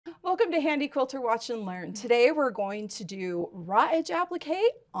Welcome to Handi Quilter Watch and Learn. Today we're going to do raw edge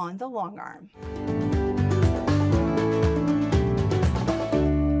applique on the long arm.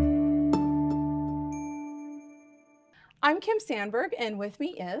 I'm Kim Sandberg, and with me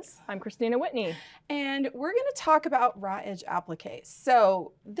is... I'm Kristina Whitney. And we're going to talk about raw edge appliques.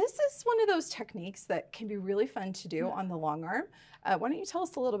 So this is one of those techniques that can be really fun to do on the long arm. Why don't you tell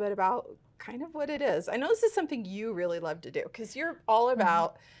us a little bit about kind of what it is? I know this is something you really love to do because you're all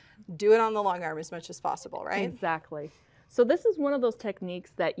about do it on the long arm as much as possible, right? Exactly. So this is one of those techniques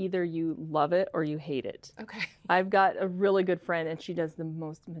that either you love it or you hate it. Okay. I've got a really good friend and she does the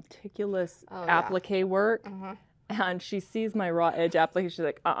most meticulous applique work. And she sees my raw edge applique, she's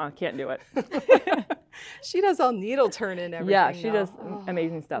like, can't do it. She does all needle turn and everything. Yeah, she does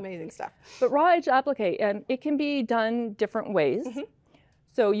amazing stuff. Amazing stuff. But raw edge applique, and it can be done different ways.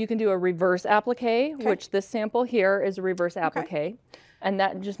 So you can do a reverse applique, which this sample here is a reverse applique. And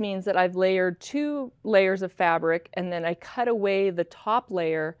that just means that I've layered 2 layers of fabric and then I cut away the top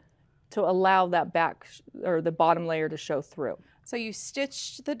layer to allow that back or the bottom layer to show through. So you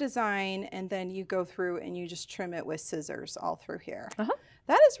stitch the design and then you go through and you just trim it with scissors all through here.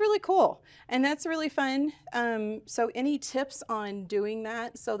 That is really cool. And that's really fun. So any tips on doing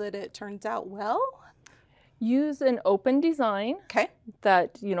that so that it turns out well? Use an open design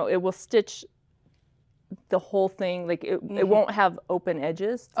that, you know, it will stitch the whole thing, like it won't have open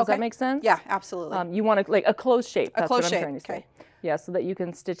edges. Does that make sense? Yeah, absolutely. You want to, like a closed shape. That's what I'm trying to say. Yeah, so that you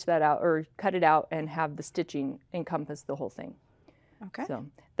can stitch that out or cut it out and have the stitching encompass the whole thing. So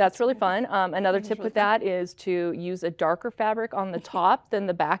that's really fun. Another tip with that is to use a darker fabric on the top than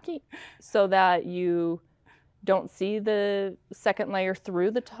the backing so that you don't see the second layer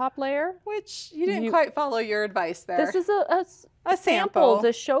through the top layer. Which you didn't quite follow your advice there. This is a sample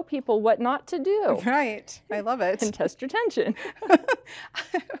to show people what not to do. Right. I love it. And test your tension.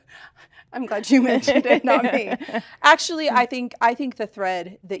 I'm glad you mentioned it, not me. Actually, I think the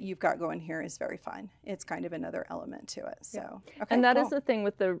thread that you've got going here is very fun. It's kind of another element to it. So, and that is the thing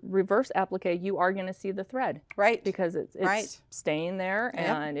with the reverse applique, you are going to see the thread. Right. Because it's staying there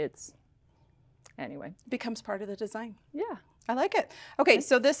and it's, anyway. Becomes part of the design. Yeah. I like it. Okay,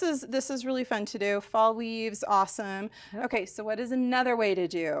 so this is really fun to do. Fall weaves, awesome. Okay, so what is another way to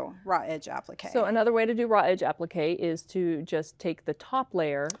do raw edge applique? So another way to do raw edge applique is to just take the top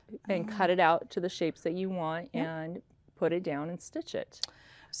layer and cut it out to the shapes that you want and put it down and stitch it.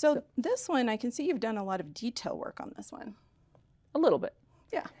 So this one, I can see you've done a lot of detail work on this one. A little bit.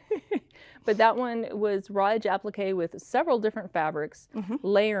 Yeah. But that one was raw edge applique with several different fabrics,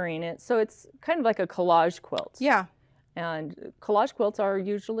 layering it. So it's kind of like a collage quilt. Yeah. And collage quilts are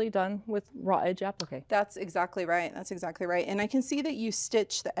usually done with raw edge applique. That's exactly right. That's exactly right. And I can see that you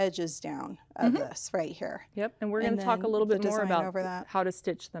stitch the edges down of this right here. Yep. And we're going to talk a little bit more about how to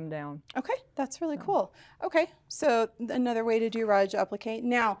stitch them down. Okay. That's really cool. Okay. So another way to do raw edge applique.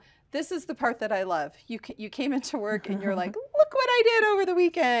 Now, this is the part that I love. You came into work and you're like, look what I did over the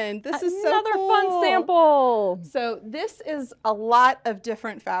weekend. This is so cool. Another fun sample. So this is a lot of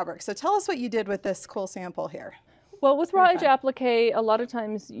different fabrics. So tell us what you did with this cool sample here. Well, with raw edge applique, a lot of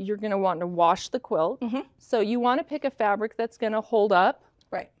times you're going to want to wash the quilt. So you want to pick a fabric that's going to hold up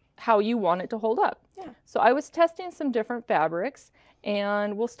how you want it to hold up. So I was testing some different fabrics,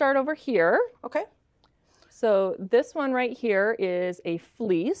 and we'll start over here. Okay. So this one right here is a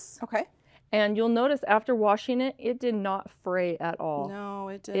fleece. Okay. And you'll notice after washing it, it did not fray at all. No,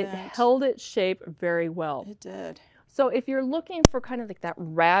 it didn't. It held its shape very well. It did. So if you're looking for kind of like that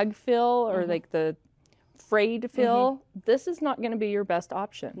rag fill or like the frayed fill, this is not going to be your best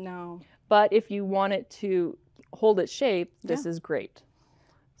option. No. But if you want it to hold its shape, this is great.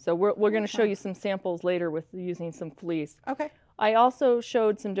 So we're going to show you some samples later with using some fleece. Okay. I also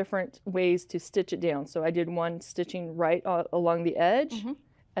showed some different ways to stitch it down. So I did one stitching right along the edge,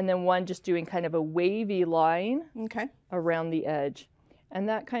 and then one just doing kind of a wavy line around the edge. And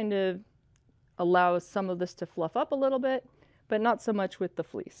that kind of allows some of this to fluff up a little bit, but not so much with the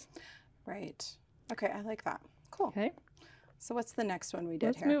fleece. Right. Okay, I like that. Cool. Okay. So what's the next one we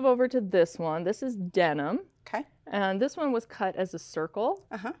did here? Let's move over to this one. This is denim. Okay. And this one was cut as a circle.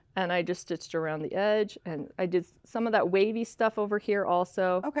 And I just stitched around the edge. And I did some of that wavy stuff over here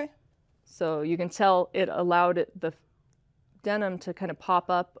also. Okay. So you can tell it allowed the denim to kind of pop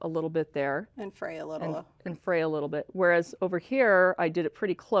up a little bit there. And fray a little. And fray a little bit. Whereas over here, I did it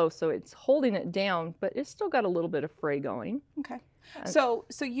pretty close. So it's holding it down, but it's still got a little bit of fray going. Okay. So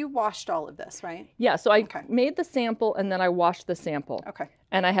you washed all of this, right? Yeah, so I made the sample and then I washed the sample. Okay.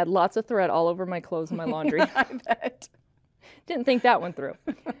 And I had lots of thread all over my clothes and my laundry. I bet. Didn't think that one through.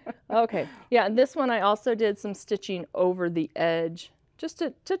 Okay. Yeah, and this one I also did some stitching over the edge just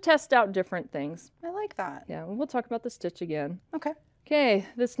to test out different things. I like that. Yeah, and we'll talk about the stitch again. Okay. Okay,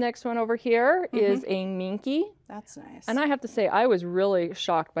 this next one over here is a minky. That's nice. And I have to say, I was really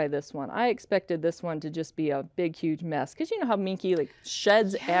shocked by this one. I expected this one to just be a big, huge mess. Because you know how minky like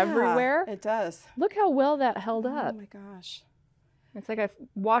sheds everywhere? It does. Look how well that held up. Oh my gosh. It's like I've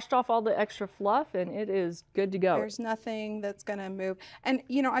washed off all the extra fluff and it is good to go. There's nothing that's going to move. And,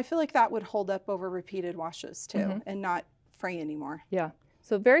 you know, I feel like that would hold up over repeated washes too and not fray anymore. Yeah.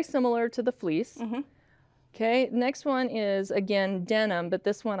 So very similar to the fleece. Okay, next one is, again, denim, but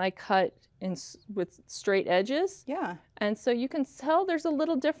this one I cut with straight edges. Yeah. And so you can tell there's a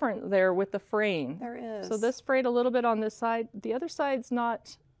little different there with the fraying. There is. So this frayed a little bit on this side. The other side's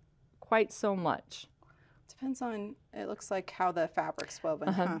not quite so much. Depends on, it looks like how the fabric's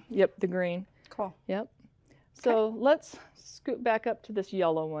woven, huh? Yep, the green. Cool. Yep. So let's scoot back up to this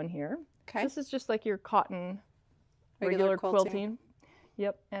yellow one here. Okay. This is just like your cotton regular quilting.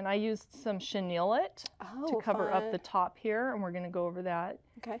 Yep, and I used some chenille to cover up the top here, and we're going to go over that.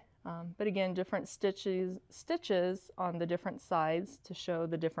 Okay. But again, different stitches on the different sides to show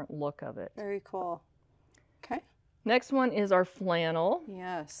the different look of it. Very cool. Okay. Next one is our flannel.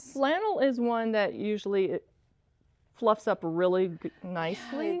 Yes. Flannel is one that usually it fluffs up really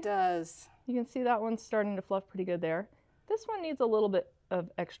nicely. Yeah, it does. You can see that one's starting to fluff pretty good there. This one needs a little bit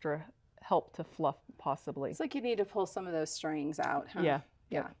of extra help to fluff, possibly. It's like you need to pull some of those strings out, huh? Yeah.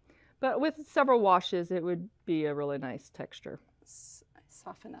 But with several washes, it would be a really nice texture.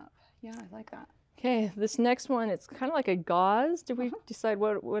 Soften up. Yeah, I like that. Okay, this next one, it's kind of like a gauze. Did we decide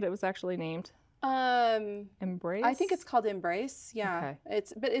what it was actually named? Embrace? I think it's called Embrace. Yeah. Okay.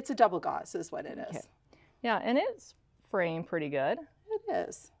 But it's a double gauze is what it is. Okay. Yeah, and it's fraying pretty good. It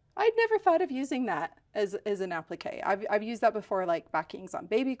is. I'd never thought of using that as an applique. I've used that before, like backings on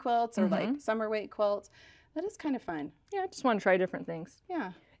baby quilts or like summer weight quilts. That is kind of fun. Yeah, I just want to try different things.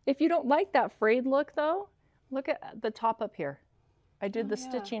 Yeah. If you don't like that frayed look though, look at the top up here. I did the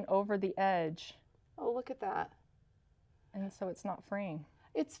stitching over the edge. Oh, look at that. And so it's not fraying.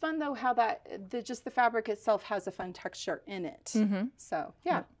 It's fun though how just the fabric itself has a fun texture in it. So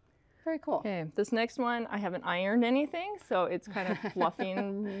yeah. Very cool. Okay, this next one, I haven't ironed anything, so it's kind of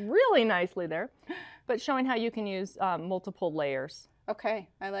fluffing really nicely there, but showing how you can use multiple layers. Okay,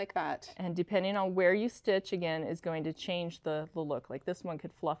 I like that. And depending on where you stitch, again, is going to change the look. Like this one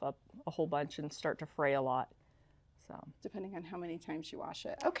could fluff up a whole bunch and start to fray a lot. So depending on how many times you wash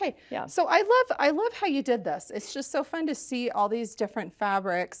it. Okay, yeah. So I love how you did this. It's just so fun to see all these different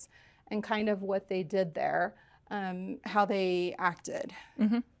fabrics and kind of what they did there, how they acted.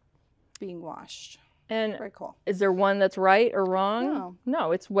 Being washed. And very cool. Is there one that's right or wrong? No.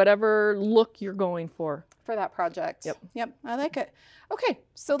 No, it's whatever look you're going for. For that project. Yep. Yep, I like it. Okay,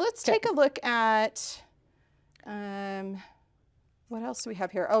 so let's take a look at, what else do we have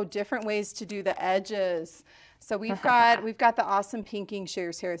here? Oh, different ways to do the edges. So we've got the awesome pinking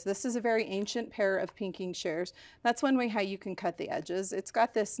shears here. So this is a very ancient pair of pinking shears. That's one way how you can cut the edges. It's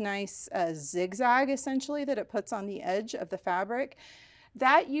got this nice zigzag essentially that it puts on the edge of the fabric.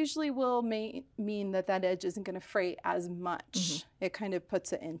 That usually will mean that edge isn't going to fray as much. It kind of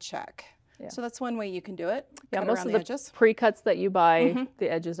puts it in check. Yeah. So that's one way you can do it. Yeah, most of the pre-cuts that you buy, the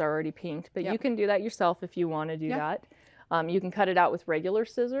edges are already pinked, but you can do that yourself if you want to do that. You can cut it out with regular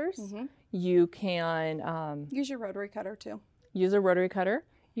scissors. You can use your rotary cutter too. Use a rotary cutter.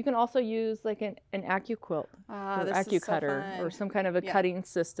 You can also use like an AccuQuilt or AccuCutter or some kind of a cutting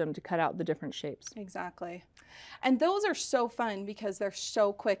system to cut out the different shapes. Exactly. And those are so fun because they're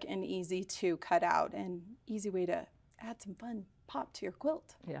so quick and easy to cut out and easy way to add some fun pop to your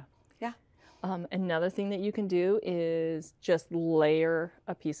quilt. Yeah. Yeah. Another thing that you can do is just layer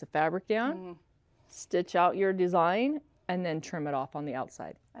a piece of fabric down, stitch out your design, and then trim it off on the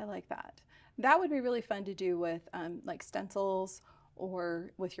outside. I like that. That would be really fun to do with like stencils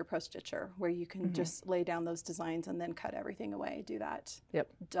or with your pro stitcher where you can just lay down those designs and then cut everything away. Do that. Yep.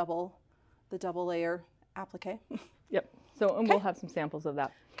 The double layer applique. Yep. So and we'll have some samples of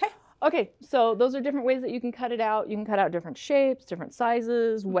that. Okay. Okay, so those are different ways that you can cut it out. You can cut out different shapes, different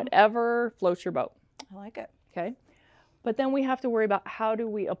sizes, whatever floats your boat. I like it. Okay. But then we have to worry about how do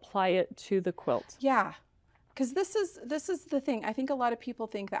we apply it to the quilt. Yeah. Because this is the thing. I think a lot of people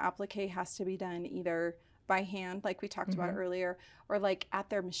think the applique has to be done either by hand, like we talked about earlier, or like at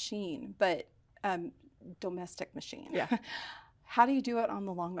their machine, but domestic machine. Yeah. How do you do it on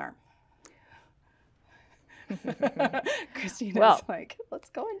the Longarm? Kristina's like, let's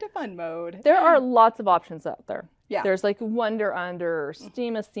go into fun mode. There are lots of options out there. Yeah. There's like Wonder Under,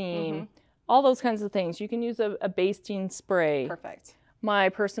 Steam a Seam, all those kinds of things. You can use a basting spray. Perfect. My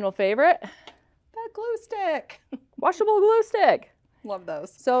personal favorite, that glue stick. washable glue stick. Love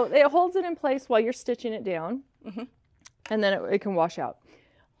those. So it holds it in place while you're stitching it down, and then it can wash out.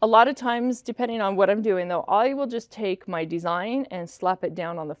 A lot of times, depending on what I'm doing though, I will just take my design and slap it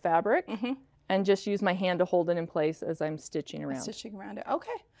down on the fabric and just use my hand to hold it in place as I'm stitching around. Stitching around it. Okay.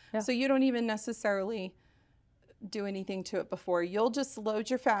 Yeah. So you don't even necessarily do anything to it before. You'll just load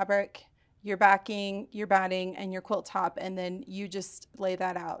your fabric, your backing, your batting, and your quilt top, and then you just lay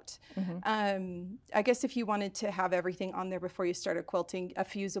that out. I guess if you wanted to have everything on there before you started quilting, a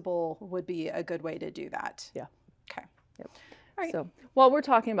fusible would be a good way to do that. Yeah. Okay. Yep. All right. So while we're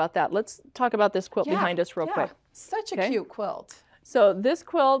talking about that, let's talk about this quilt behind us real quick. Such a cute quilt. So this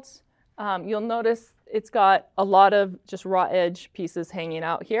quilt, you'll notice it's got a lot of just raw edge pieces hanging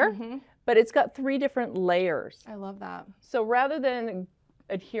out here, but it's got 3 different layers. I love that. So rather than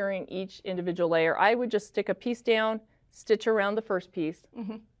adhering each individual layer, I would just stick a piece down, stitch around the first piece,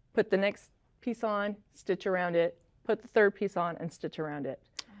 put the next piece on, stitch around it, put the third piece on, and stitch around it.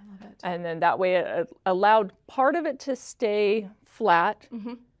 I love it. And then that way it allowed part of it to stay flat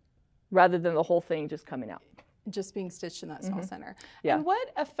rather than the whole thing just coming out. Just being stitched in that small center. Yeah. And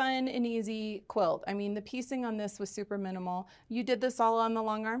what a fun and easy quilt. I mean, the piecing on this was super minimal. You did this all on the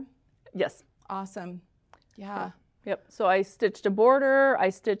long arm? Yes. Awesome. Yeah. Yep. So I stitched a border,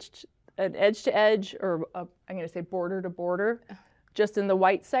 I stitched an edge to edge, or I'm going to say border to border, just in the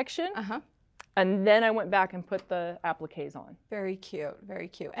white section. And then I went back and put the appliques on. Very cute. Very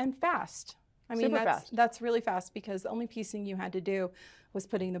cute. And fast. I mean, Super fast. That's really fast because the only piecing you had to do was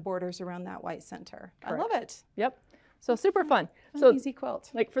putting the borders around that white center. Correct. I love it. Yep. So super fun. So easy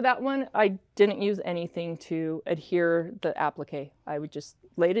quilt. Like for that one, I didn't use anything to adhere the applique. I would just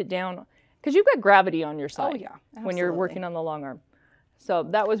laid it down because you've got gravity on your side. Oh yeah, absolutely. When you're working on the long arm. So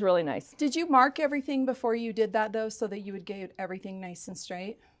that was really nice. Did you mark everything before you did that though, so that you would get everything nice and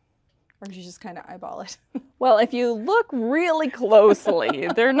straight? Or did you just kind of eyeball it? Well, if you look really closely,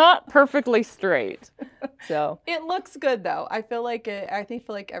 they're not perfectly straight. So it looks good though. I feel like feel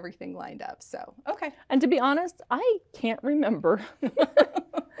like everything lined up. So okay. And to be honest, I can't remember.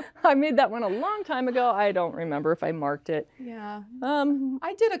 I made that one a long time ago. I don't remember if I marked it. Yeah.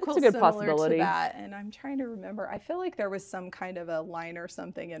 I did a quilt good similar possibility. to that, and I'm trying to remember. I feel like there was some kind of a line or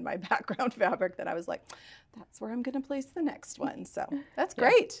something in my background fabric that I was like, that's where I'm going to place the next one. So that's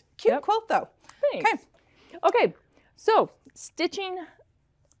great. Cute quilt though. Thanks. Okay. So stitching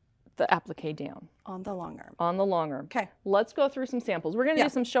the applique down. On the long arm. On the long arm. Okay. Let's go through some samples. We're going to do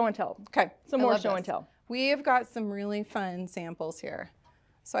some show and tell. Okay. Some more show and tell. We have got some really fun samples here.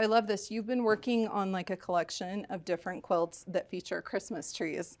 So I love this. You've been working on like a collection of different quilts that feature Christmas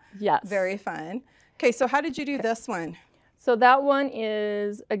trees. Yes. Very fun. Okay, so how did you do this one? So that one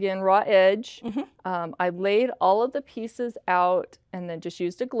is, again, raw edge. I laid all of the pieces out and then just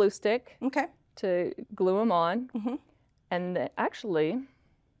used a glue stick to glue them on. And actually,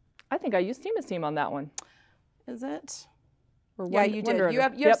 I think I used seam on that one. Is it? Or yeah, you did.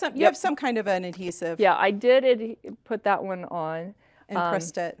 You have some kind of an adhesive. Yeah, I did put that one on. And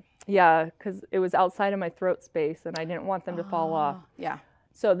pressed it. Yeah, because it was outside of my throat space and I didn't want them to fall off. Yeah.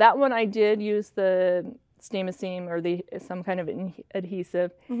 So that one I did use the seam or some kind of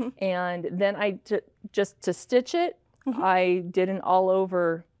adhesive. And then just to stitch it, I did an all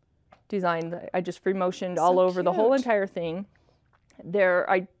over design. I just free motioned all over the whole entire thing.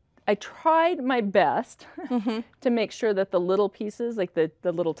 I tried my best to make sure that the little pieces, like the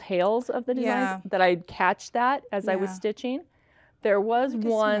little tails of the designs, that I'd catch that as I was stitching. There was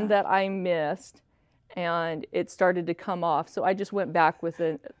one that I missed and it started to come off. So I just went back with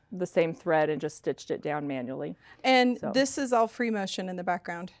the same thread and just stitched it down manually. And this is all free motion in the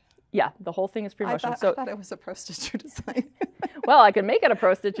background. Yeah, the whole thing is free motion. I thought it was a Pro Stitcher design. Well, I could make it a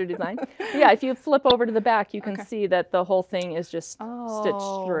Pro Stitcher design. But yeah, if you flip over to the back, you can see that the whole thing is just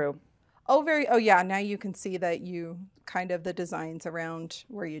stitched through. Oh yeah, now you can see that you kind of the designs around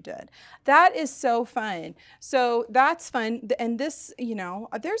where you did. That is so fun. So that's fun. And this, you know,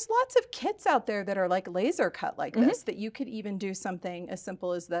 there's lots of kits out there that are like laser cut like this, that you could even do something as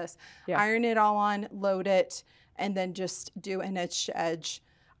simple as this. Iron it all on, load it, and then just do an edge to edge,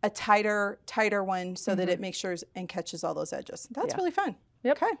 a tighter one so that it makes sure and catches all those edges. That's really fun.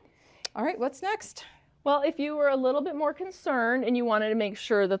 Okay. All right, what's next? Well, if you were a little bit more concerned and you wanted to make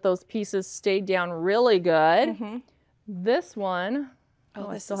sure that those pieces stayed down really good, this one,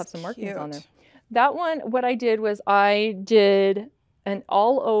 I still have some markings on there. That one, what I did was I did an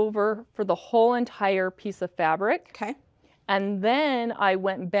all over for the whole entire piece of fabric. Okay. And then I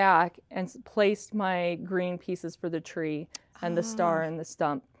went back and placed my green pieces for the tree and the star and the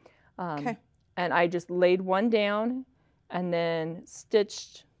stump. And I just laid one down and then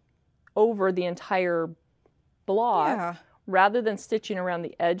stitched over the entire block rather than stitching around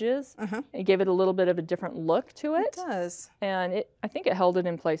the edges, it gave it a little bit of a different look to it. It does. And I think it held it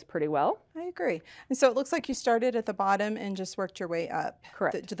in place pretty well. I agree. And so it looks like you started at the bottom and just worked your way up.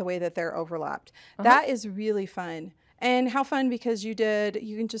 Correct. The way that they're overlapped. That is really fun. And how fun, because you did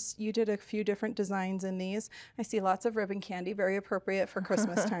a few different designs in these. I see lots of ribbon candy, very appropriate for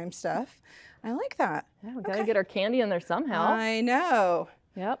Christmas time stuff. I like that. Yeah, we gotta get our candy in there somehow. I know.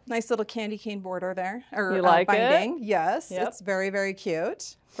 Yep. Nice little candy cane border there, or you like binding. It? Yes, Yep. It's very, very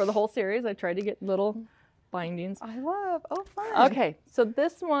cute. For the whole series, I tried to get little bindings. I love. Oh, fun. Okay, so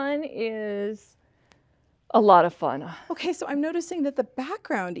this one is a lot of fun. Okay, so I'm noticing that the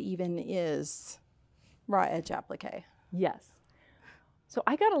background even is raw edge applique. Yes. So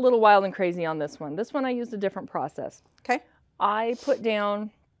I got a little wild and crazy on this one. This one I used a different process. Okay. I put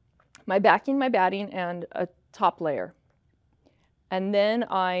down my backing, my batting, and a top layer. And then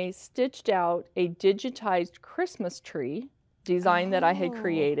I stitched out a digitized Christmas tree design that I had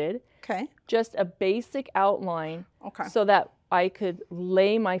created. Okay. Just a basic outline. Okay. So that I could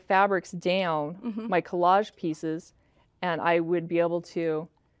lay my fabrics down, my collage pieces, and I would be able to,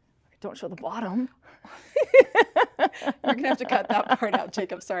 don't show the bottom. You're gonna have to cut that part out,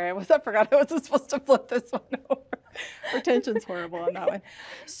 Jacob. Sorry, I forgot I wasn't supposed to flip this one over. Retention's horrible on that one.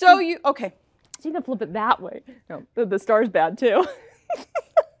 So okay. So you can flip it that way. No, the star's bad too.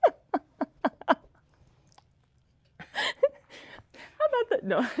 How about that?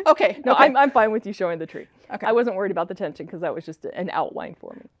 No. Okay. No, okay. I'm fine with you showing the tree. Okay. I wasn't worried about the tension because that was just an outline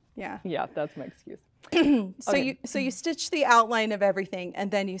for me. Yeah. Yeah, that's my excuse. So you stitched the outline of everything, and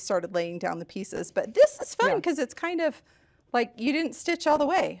then you started laying down the pieces. But this is fun because it's kind of like you didn't stitch all the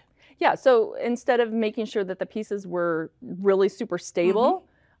way. Yeah, so instead of making sure that the pieces were really super stable,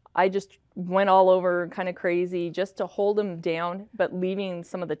 I just went all over kind of crazy just to hold them down, but leaving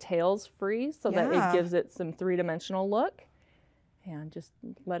some of the tails free so that it gives it some three-dimensional look, and just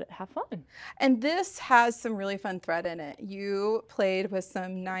let it have fun. And this has some really fun thread in it. You played with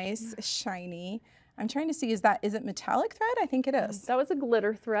some nice shiny, I'm trying to see, is it metallic thread? I think it is. That was a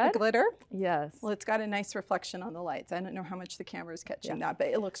glitter thread. A glitter? Yes. Well, it's got a nice reflection on the lights. I don't know how much the camera is catching that, but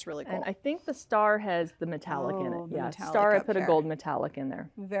it looks really cool. And I think the star has the metallic in it. Yeah, metallic star, I up put here. a gold metallic in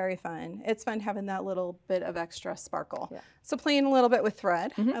there. Very fun. It's fun having that little bit of extra sparkle. Yeah. So playing a little bit with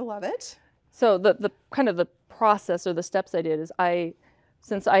thread. I love it. So the kind of the process or the steps I did is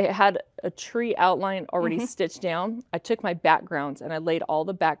since I had a tree outline already stitched down, I took my backgrounds and I laid all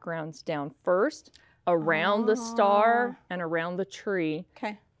the backgrounds down first around the star and around the tree.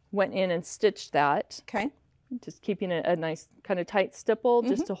 Okay. Went in and stitched that. Okay. Just keeping it a nice kind of tight stipple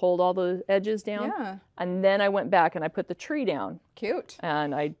just to hold all the edges down. Yeah. And then I went back and I put the tree down. Cute.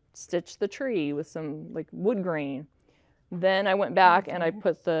 And I stitched the tree with some like wood grain. Then I went back and I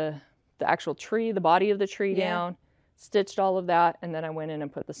put the actual tree, the body of the tree down, stitched all of that, and then I went in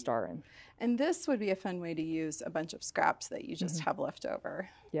and put the star in. And this would be a fun way to use a bunch of scraps that you just have left over.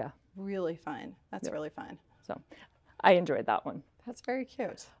 Yeah. Really fun. That's really fun. So I enjoyed that one. That's very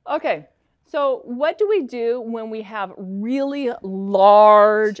cute. Okay. So what do we do when we have really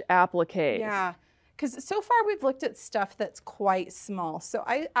large appliques? Yeah. Because so far we've looked at stuff that's quite small. So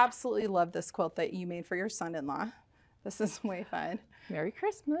I absolutely love this quilt that you made for your son-in-law. This is way fun. Merry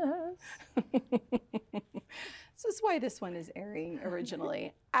Christmas. This is why this one is airing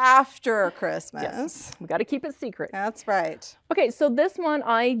originally after Christmas. Yes. We got to keep it secret. That's right. Okay, so this one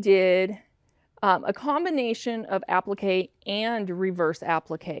I did a combination of applique and reverse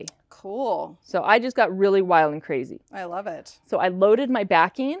applique. Cool. So I just got really wild and crazy. I love it. So I loaded my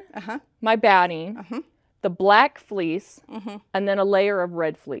backing, my batting, the black fleece, and then a layer of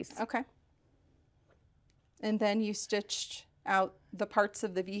red fleece. Okay. And then you stitched out the parts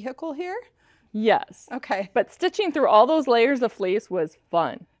of the vehicle here? Yes. Okay. But stitching through all those layers of fleece was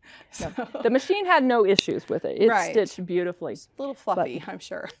fun. So, the machine had no issues with it. It stitched beautifully. It's a little fluffy, I'm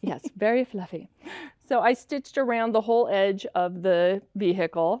sure. Yes, very fluffy. So I stitched around the whole edge of the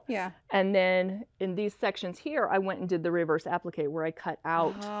vehicle. Yeah. And then in these sections here, I went and did the reverse applique where I cut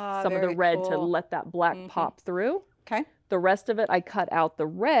out some of the red to let that black pop through. Okay. The rest of it, I cut out the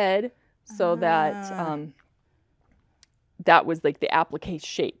red so that that was like the applique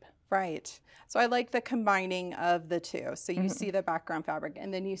shape. Right. So I like the combining of the two. So you see the background fabric,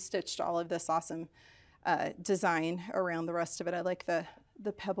 and then you stitched all of this awesome design around the rest of it. I like the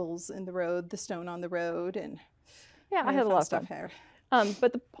pebbles in the road, the stone on the road, and yeah, I had a lot of stuff fun. here.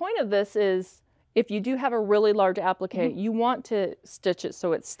 But the point of this is, if you do have a really large applique, you want to stitch it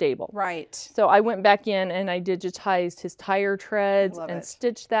so it's stable. Right. So I went back in and I digitized his tire treads and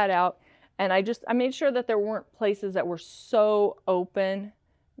stitched that out. And I made sure that there weren't places that were so open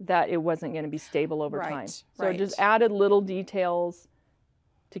that it wasn't going to be stable over time. Right, So right. just added little details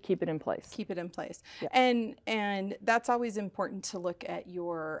to keep it in place. Keep it in place. Yeah. And that's always important to look at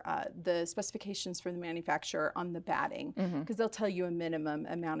your the specifications for the manufacturer on the batting, because they'll tell you a minimum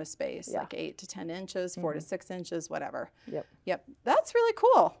amount of space, like 8 to 10 inches, 4 to 6 inches, whatever. Yep. That's really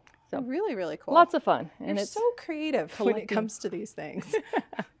cool. So really, really cool. Lots of fun. And You're it's so creative when it comes to these things.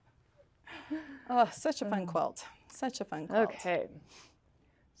 Oh, such a fun quilt. Such a fun quilt. Okay.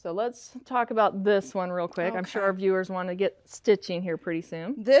 So let's talk about this one real quick. I'm sure our viewers want to get stitching here pretty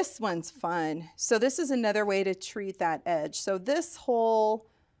soon. This one's fun. So this is another way to treat that edge. So this whole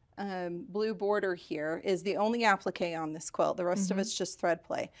blue border here is the only applique on this quilt. The rest of it's just thread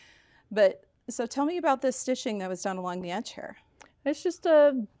play. But so tell me about this stitching that was done along the edge here. It's just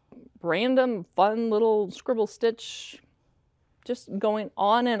a random fun little scribble stitch just going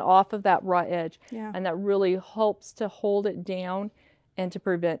on and off of that raw edge. Yeah. And that really helps to hold it down and to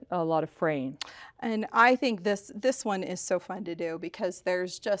prevent a lot of fraying. And I think this one is so fun to do because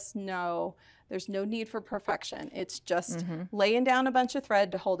there's no need for perfection. It's just laying down a bunch of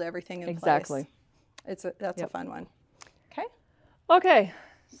thread to hold everything in place. That's a fun one. Okay. Okay.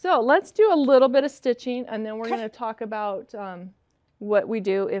 So let's do a little bit of stitching, and then we're going to talk about what we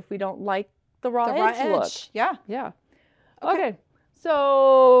do if we don't like the raw edge look. Yeah. Yeah. Okay.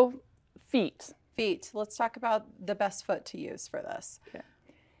 So feet. Feet. Let's talk about the best foot to use for this. Okay.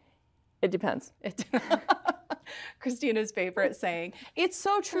 It depends. Christina's favorite saying. It's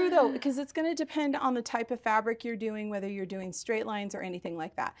so true though, because it's going to depend on the type of fabric you're doing, whether you're doing straight lines or anything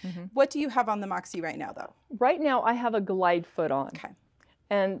like that. What do you have on the Moxie right now though? Right now I have a glide foot on. Okay.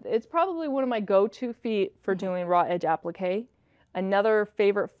 And it's probably one of my go-to feet for doing raw edge applique. Another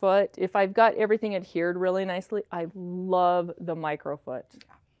favorite foot, if I've got everything adhered really nicely, I love the micro foot.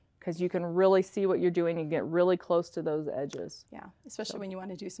 Because you can really see what you're doing and get really close to those edges. Yeah, especially when you want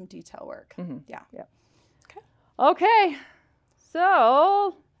to do some detail work. Yeah. Okay. Okay,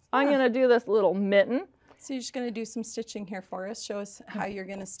 so I'm going to do this little mitten. So you're just going to do some stitching here for us. Show us how you're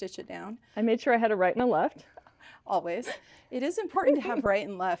going to stitch it down. I made sure I had a right and a left. Always. It is important to have right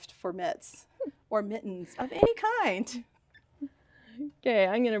and left for mitts or mittens of any kind. Okay,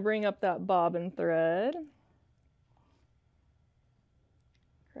 I'm going to bring up that bobbin thread.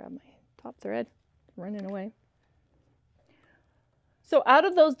 Grab my top thread, running away. So out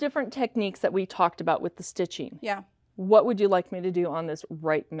of those different techniques that we talked about with the stitching, what would you like me to do on this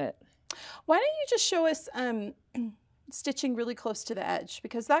right mitt? Why don't you just show us stitching really close to the edge,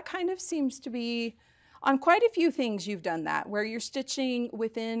 because that kind of seems to be on quite a few things you've done that, where you're stitching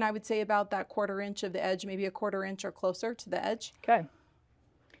within, I would say, about that 1/4 inch of the edge, maybe a 1/4 inch or closer to the edge. Okay.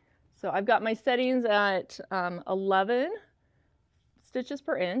 So I've got my settings at 11 stitches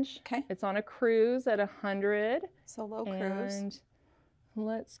per inch. Okay. It's on a cruise at 100. So low cruise. And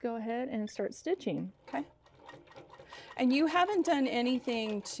let's go ahead and start stitching. Okay. And you haven't done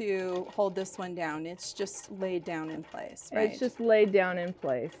anything to hold this one down. It's just laid down in place, right? It's just laid down in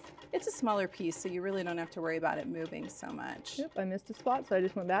place. It's a smaller piece, so you really don't have to worry about it moving so much. Yep, I missed a spot, so I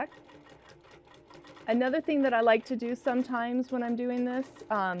just went back. Another thing that I like to do sometimes when I'm doing this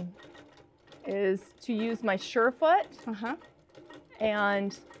is to use my Surefoot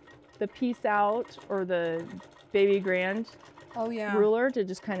and the piece out or the baby grand ruler to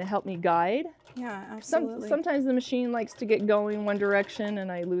just kind of help me guide. Yeah, absolutely. Sometimes the machine likes to get going one direction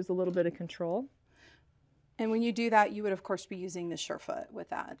and I lose a little bit of control. And when you do that, you would of course be using the Surefoot with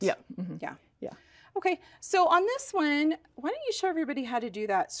that. Yeah. Yeah. Okay, so on this one, why don't you show everybody how to do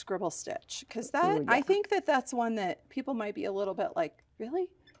that scribble stitch? Because that, I think that's one that people might be a little bit like, really?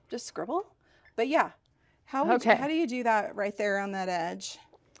 Just scribble? But yeah, how do you do that right there on that edge?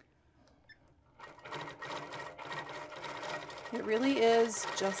 It really is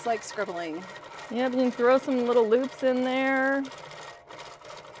just like scribbling. Yep, you can throw some little loops in there.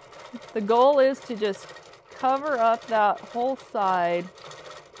 The goal is to just cover up that whole side.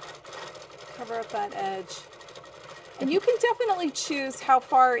 Cover up that edge. And you can definitely choose how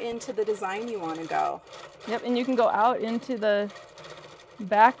far into the design you want to go. Yep, and you can go out into the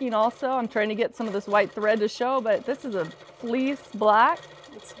backing also. I'm trying to get some of this white thread to show, but this is a fleece black.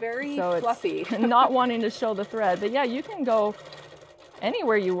 It's very fluffy. It's not wanting to show the thread. But yeah, you can go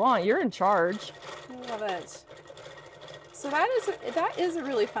anywhere you want. You're in charge. I love it. So that is a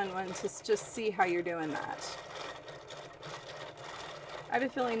really fun one to just see how you're doing that. I have a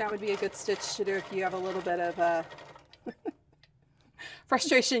feeling that would be a good stitch to do if you have a little bit of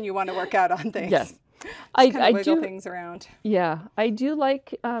frustration you want to work out on things. Yes. I wiggle things around. Yeah, I do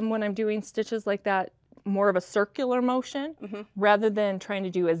like when I'm doing stitches like that, more of a circular motion rather than trying to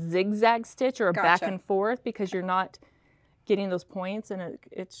do a zigzag stitch or a back and forth, because you're not getting those points, and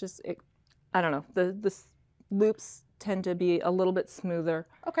it's just, I don't know, the loops tend to be a little bit smoother.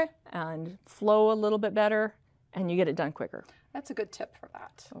 Okay. And flow a little bit better, and you get it done quicker. That's a good tip for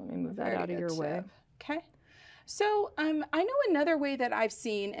that. So let me move that out of your way. Okay. So I know another way that I've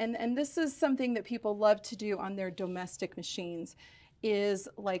seen, and this is something that people love to do on their domestic machines, is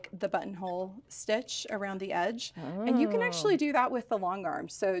like the buttonhole stitch around the edge. Oh. And you can actually do that with the long arm.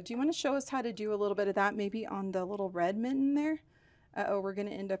 So do you want to show us how to do a little bit of that, maybe on the little red mitten there? We're going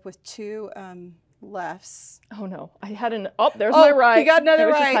to end up with two lefts. Oh no, I had an, oh, there's my right. You got another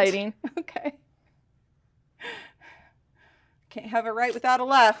right. Just hiding. Okay. Can't have a right without a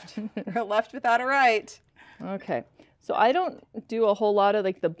left, or a left without a right. Okay, so I don't do a whole lot of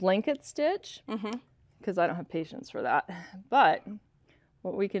like the blanket stitch because I don't have patience for that. But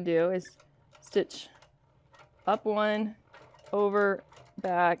what we can do is stitch up one, over,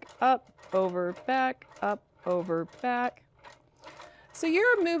 back, up, over, back, up, over, back. So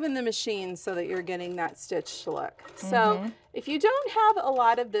you're moving the machine so that you're getting that stitched look. So if you don't have a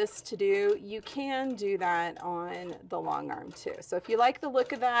lot of this to do, you can do that on the long arm too. So if you like the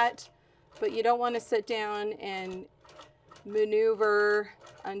look of that, but you don't want to sit down and maneuver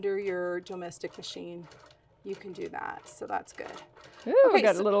under your domestic machine, you can do that. So that's good. Ooh, okay, we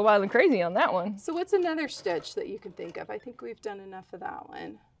got a little wild and crazy on that one. So what's another stitch that you can think of? I think we've done enough of that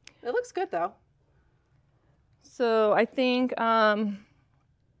one. It looks good though. So I think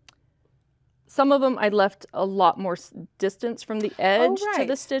some of them I left a lot more distance from the edge to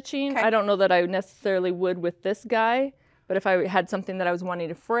the stitching. Okay. I don't know that I necessarily would with this guy, but if I had something that I was wanting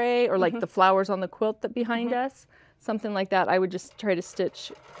to fray, or like the flowers on the quilt that behind us, something like that, I would just try to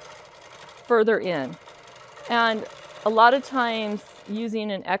stitch further in. And a lot of times using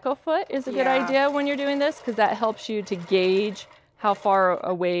an echo foot is a good idea when you're doing this, because that helps you to gauge how far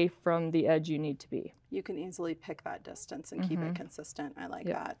away from the edge you need to be. You can easily pick that distance and keep it consistent. I like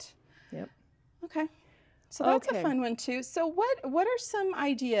that. Yep. Okay. So that's a fun one too. So what are some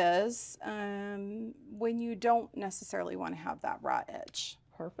ideas when you don't necessarily want to have that raw edge?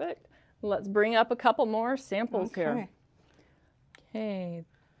 Perfect. Let's bring up a couple more samples here. Okay.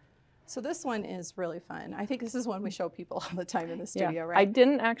 So this one is really fun. I think this is one we show people all the time in the studio, right? I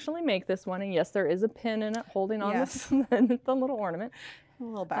didn't actually make this one, and yes, there is a pin in it holding on the little ornament. A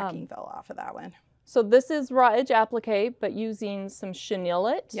little backing fell off of that one. So this is raw edge applique, but using some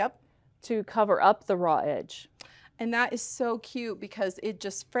chenillet to cover up the raw edge. And that is so cute because it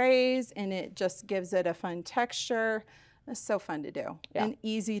just frays and it just gives it a fun texture. It's so fun to do and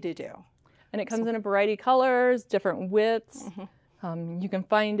easy to do. And it comes in a variety of colors, different widths. You can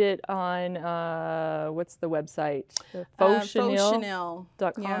find it on, what's the website?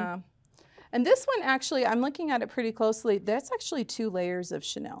 Fauxchenille.com. Yeah. And this one actually, I'm looking at it pretty closely. That's actually 2 layers of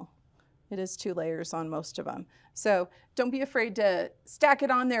chenille. It is 2 layers on most of them. So don't be afraid to stack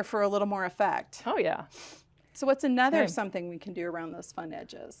it on there for a little more effect. Oh yeah. So what's another something we can do around those fun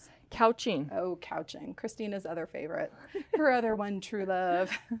edges? Couching. Oh, couching. Christina's other favorite. Her other one, true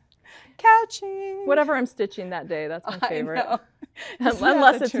love. Couching. Whatever I'm stitching that day, that's my favorite.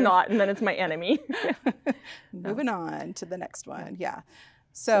 Unless it's not, and then it's my enemy. Moving on to the next one. Yeah.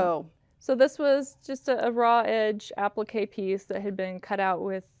 So this was just a raw edge applique piece that had been cut out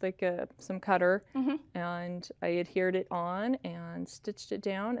with like some cutter, and I adhered it on and stitched it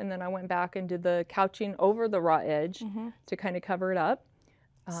down, and then I went back and did the couching over the raw edge to kind of cover it up.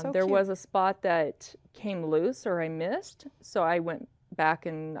 There was a spot that came loose or I missed, so I went back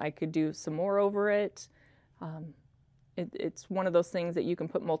and I could do some more over it. It's one of those things that you can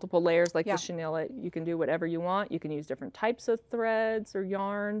put multiple layers like the chenille. You can do whatever you want. You can use different types of threads or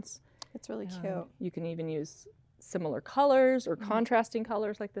yarns. It's really cute. You can even use similar colors or contrasting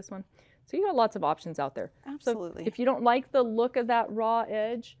colors like this one. So you got lots of options out there. Absolutely. So if you don't like the look of that raw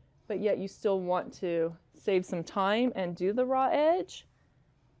edge, but yet you still want to save some time and do the raw edge,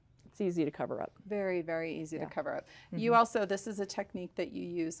 it's easy to cover up. Very, very easy to cover up. You also, this is a technique that you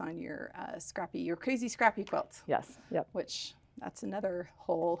use on your your crazy scrappy quilts. Yes. Yep. Which that's another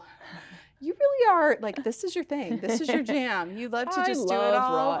whole. You really are like, this is your thing. This is your jam. You love to just do it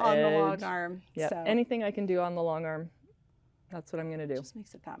all on the long arm. Yeah. So. Anything I can do on the long arm, that's what I'm going to do. Just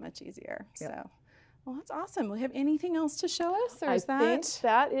makes it that much easier. Yep. So, well, that's awesome. Do we have anything else to show us, or I think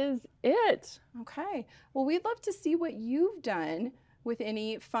that is it. Okay. Well, we'd love to see what you've done with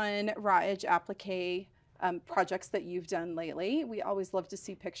any fun raw edge applique projects that you've done lately. We always love to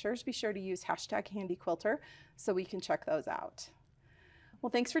see pictures. Be sure to use #HandiQuilter so we can check those out. Well,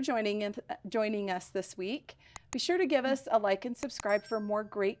 thanks for joining us this week. Be sure to give us a like and subscribe for more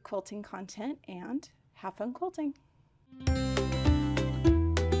great quilting content, and have fun quilting.